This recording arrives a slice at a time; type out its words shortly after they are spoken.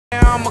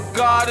I'm a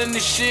god in the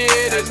shit,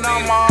 and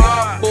I'm a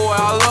hot boy.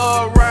 I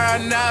love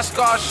riding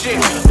NASCAR shit.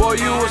 Boy,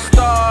 you a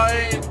star,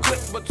 ain't quick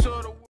but to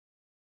the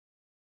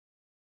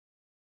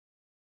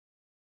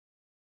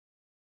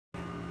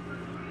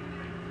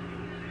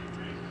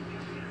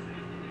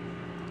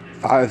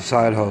 5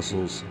 side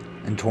hustles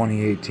in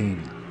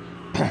 2018.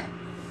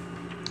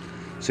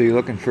 So you're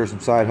looking for some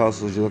side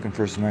hustles, you're looking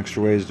for some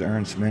extra ways to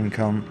earn some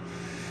income.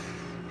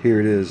 Here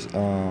it is.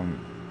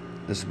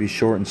 This will be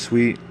short and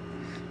sweet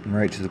and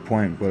right to the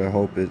point, but I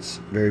hope it's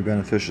very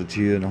beneficial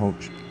to you, and I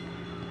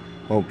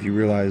hope you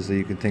realize that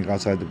you can think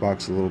outside the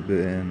box a little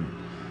bit and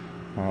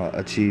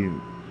achieve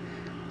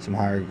some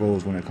higher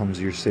goals when it comes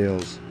to your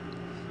sales.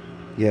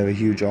 You have a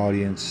huge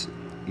audience,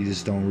 you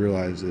just don't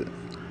realize it.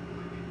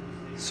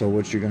 So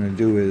what you're going to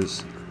do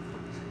is,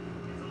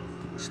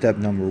 step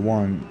number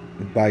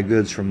 1, buy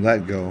goods from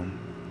Letgo,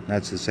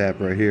 that's this app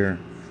right here,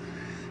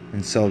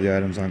 and sell the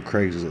items on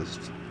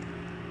Craigslist.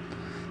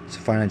 So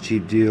find a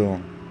cheap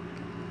deal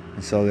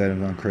and sell the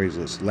items on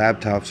Craigslist.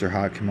 Laptops are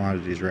hot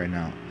commodities right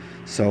now.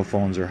 Cell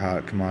phones are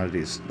hot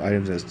commodities,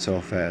 items that sell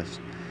fast.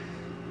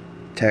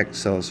 Tech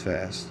sells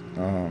fast.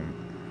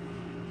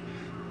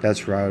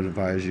 That's where I would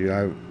advise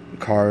you.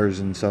 Cars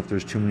and stuff,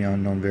 there's too many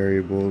unknown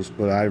variables,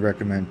 but I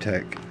recommend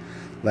tech.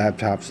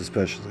 Laptops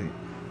especially.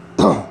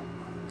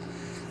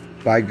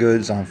 Buy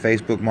goods on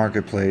Facebook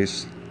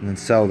Marketplace and then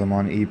sell them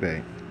on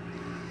eBay.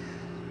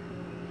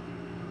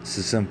 It's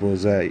as simple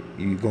as that.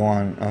 You go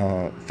on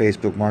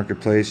Facebook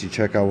Marketplace, you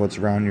check out what's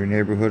around your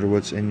neighborhood or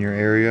what's in your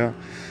area,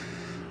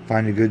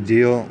 find a good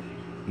deal,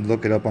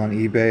 look it up on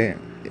eBay,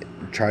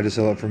 try to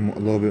sell it for a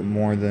little bit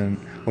more than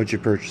what you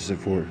purchased it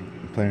for,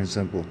 plain and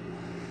simple.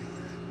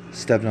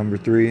 Step number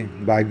 3,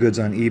 buy goods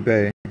on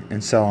eBay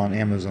and sell on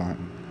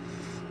Amazon.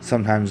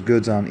 Sometimes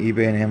goods on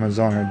eBay and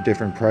Amazon are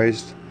different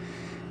priced.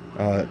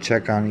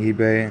 Check on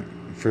eBay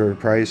for a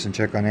price and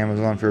check on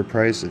Amazon for a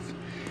price. If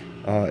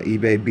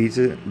eBay beats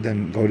it,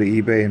 then go to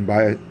eBay and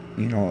buy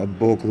a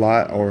bulk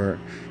lot, or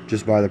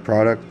just buy the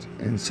product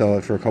and sell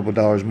it for a couple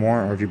dollars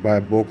more. Or if you buy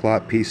a bulk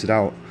lot, piece it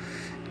out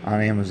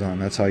on Amazon.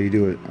 That's how you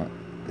do it.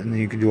 And then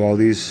you can do all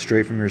these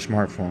straight from your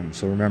smartphone.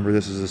 So remember,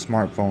 this is a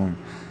smartphone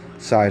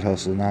side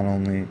hustle, not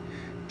only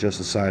just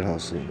a side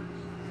hustle.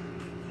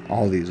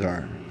 All these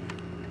are.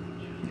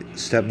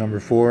 Step number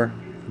 4,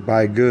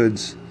 buy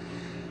goods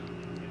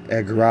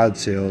at garage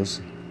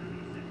sales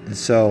and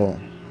sell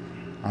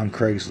on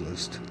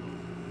Craigslist.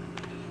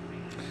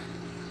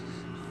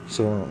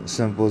 So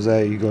simple as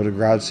that. You go to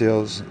garage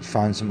sales,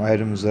 find some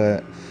items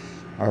that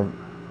are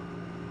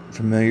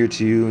familiar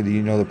to you, that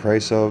you know the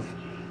price of.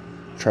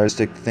 Try to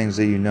stick to things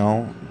that you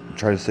know.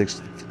 Try to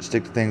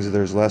stick to things that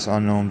there's less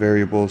unknown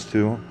variables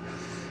to,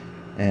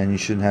 and you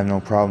shouldn't have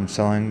no problem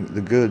selling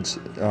the goods.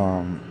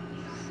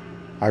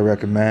 I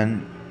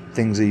recommend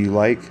things that you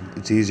like.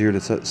 It's easier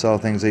to sell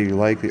things that you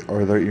like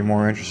or that you're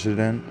more interested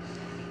in.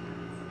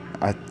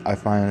 I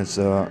find it's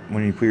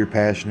when you put your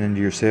passion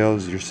into your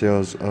sales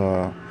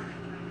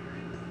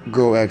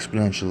grow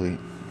exponentially.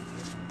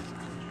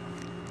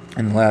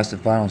 And the last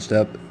and final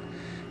step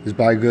is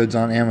buy goods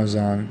on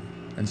Amazon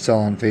and sell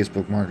on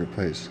Facebook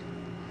Marketplace.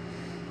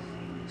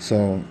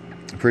 So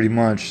pretty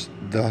much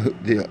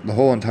the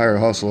whole entire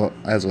hustle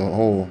as a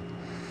whole,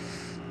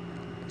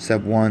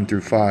 step 1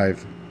 through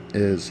 5,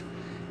 is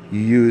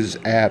you use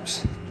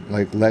apps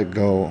like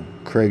Letgo,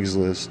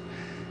 Craigslist,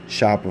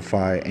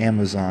 Shopify,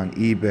 Amazon,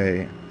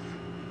 eBay,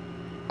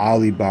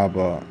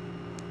 Alibaba,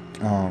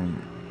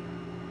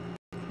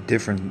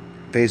 different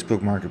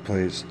Facebook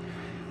Marketplace.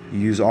 You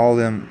use all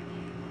them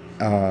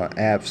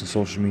apps and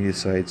social media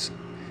sites,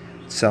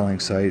 selling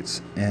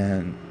sites,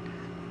 and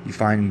you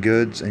find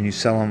goods and you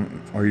sell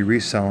them or you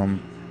resell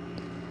them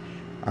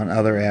on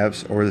other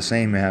apps or the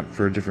same app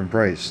for a different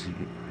price.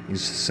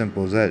 It's as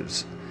simple as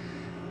that.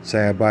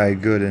 Say I buy a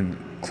good in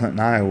Clinton,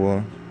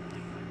 Iowa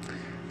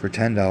for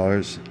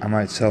 $10, I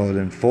might sell it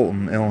in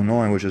Fulton,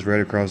 Illinois, which is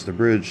right across the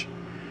bridge,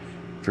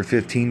 for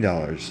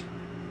 $15.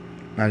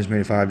 I just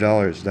made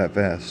 $5 that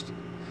fast.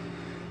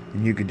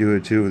 And you could do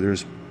it too.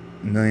 There's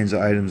millions of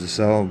items to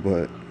sell,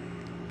 but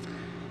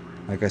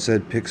like I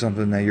said, pick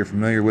something that you're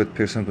familiar with,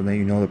 pick something that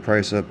you know the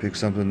price of, pick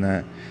something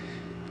that,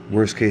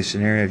 worst case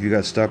scenario, if you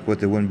got stuck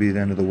with it, wouldn't be the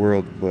end of the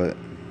world, but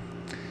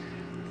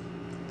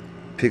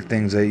pick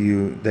things that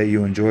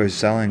you enjoy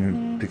selling,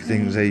 and pick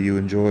things that you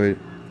enjoy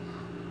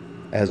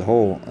as a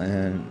whole,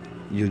 and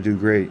you'll do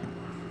great.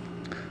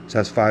 So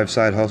that's 5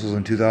 side hustles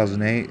in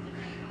 2008, and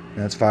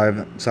that's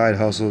 5 side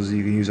hustles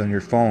you can use on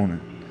your phone,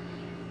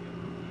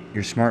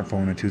 your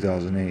smartphone in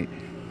 2008.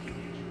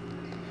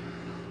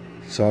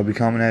 So I'll be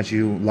coming at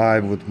you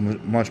live with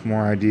much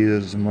more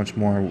ideas and much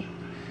more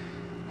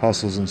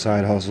hustles and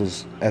side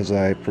hustles as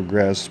I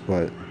progress,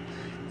 but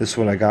this is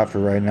what I got for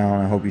right now,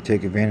 and I hope you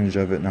take advantage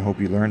of it, and I hope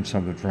you learned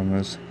something from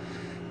this,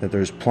 that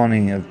there's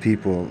plenty of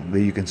people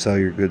that you can sell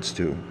your goods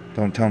to.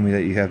 Don't tell me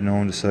that you have no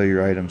one to sell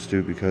your items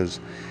to, because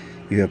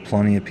you have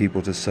plenty of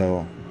people to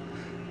sell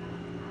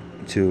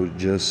to.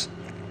 Just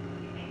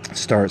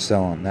start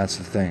selling. That's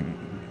the thing.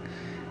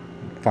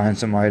 Find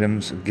some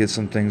items, get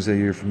some things that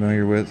you're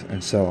familiar with,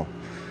 and sell.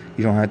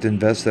 You don't have to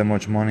invest that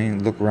much money.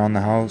 Look around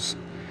the house,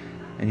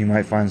 and you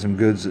might find some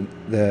goods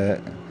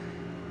that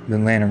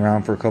been laying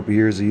around for a couple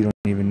years that you don't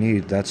even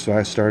need. That's what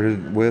I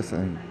started with,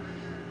 and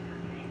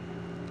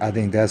I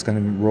think that's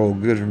going to roll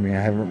good for me.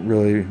 I haven't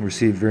really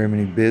received very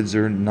many bids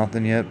or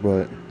nothing yet,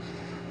 but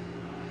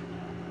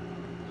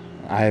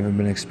I haven't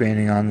been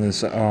expanding on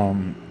this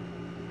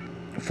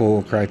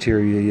full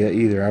criteria yet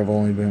either. I've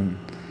only been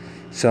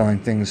selling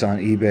things on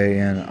eBay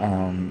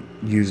and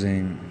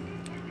using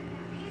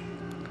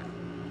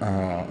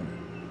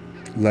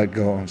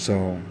Letgo,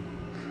 so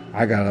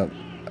I got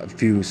a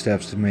few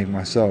steps to make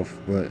myself,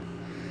 but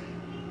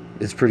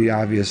it's pretty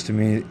obvious to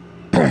me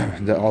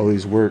that all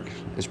these work.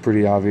 It's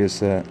pretty obvious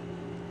that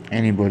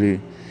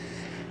anybody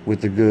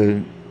with a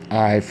good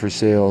eye for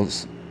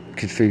sales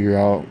could figure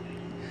out,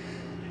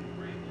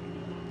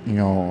 you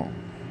know,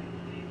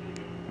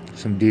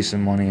 some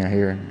decent money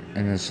here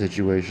in this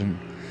situation.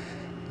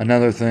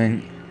 Another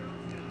thing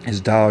is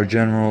Dollar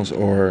Generals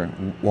or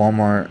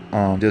Walmart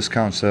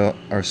discount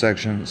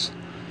sections,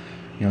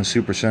 you know,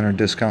 Supercenter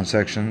discount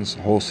sections,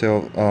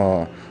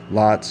 wholesale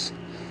lots.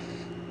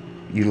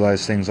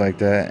 Utilize things like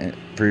that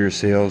for your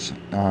sales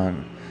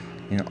on,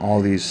 you know,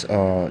 all these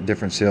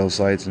different sales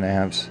sites and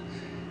apps,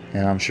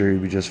 and I'm sure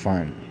you'll be just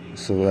fine.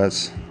 So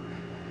that's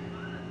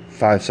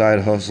 5 side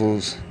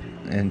hustles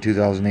in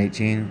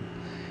 2018,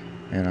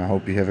 and I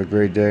hope you have a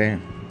great day.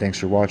 Thanks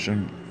for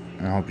watching,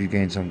 and I hope you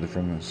gained something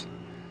from this.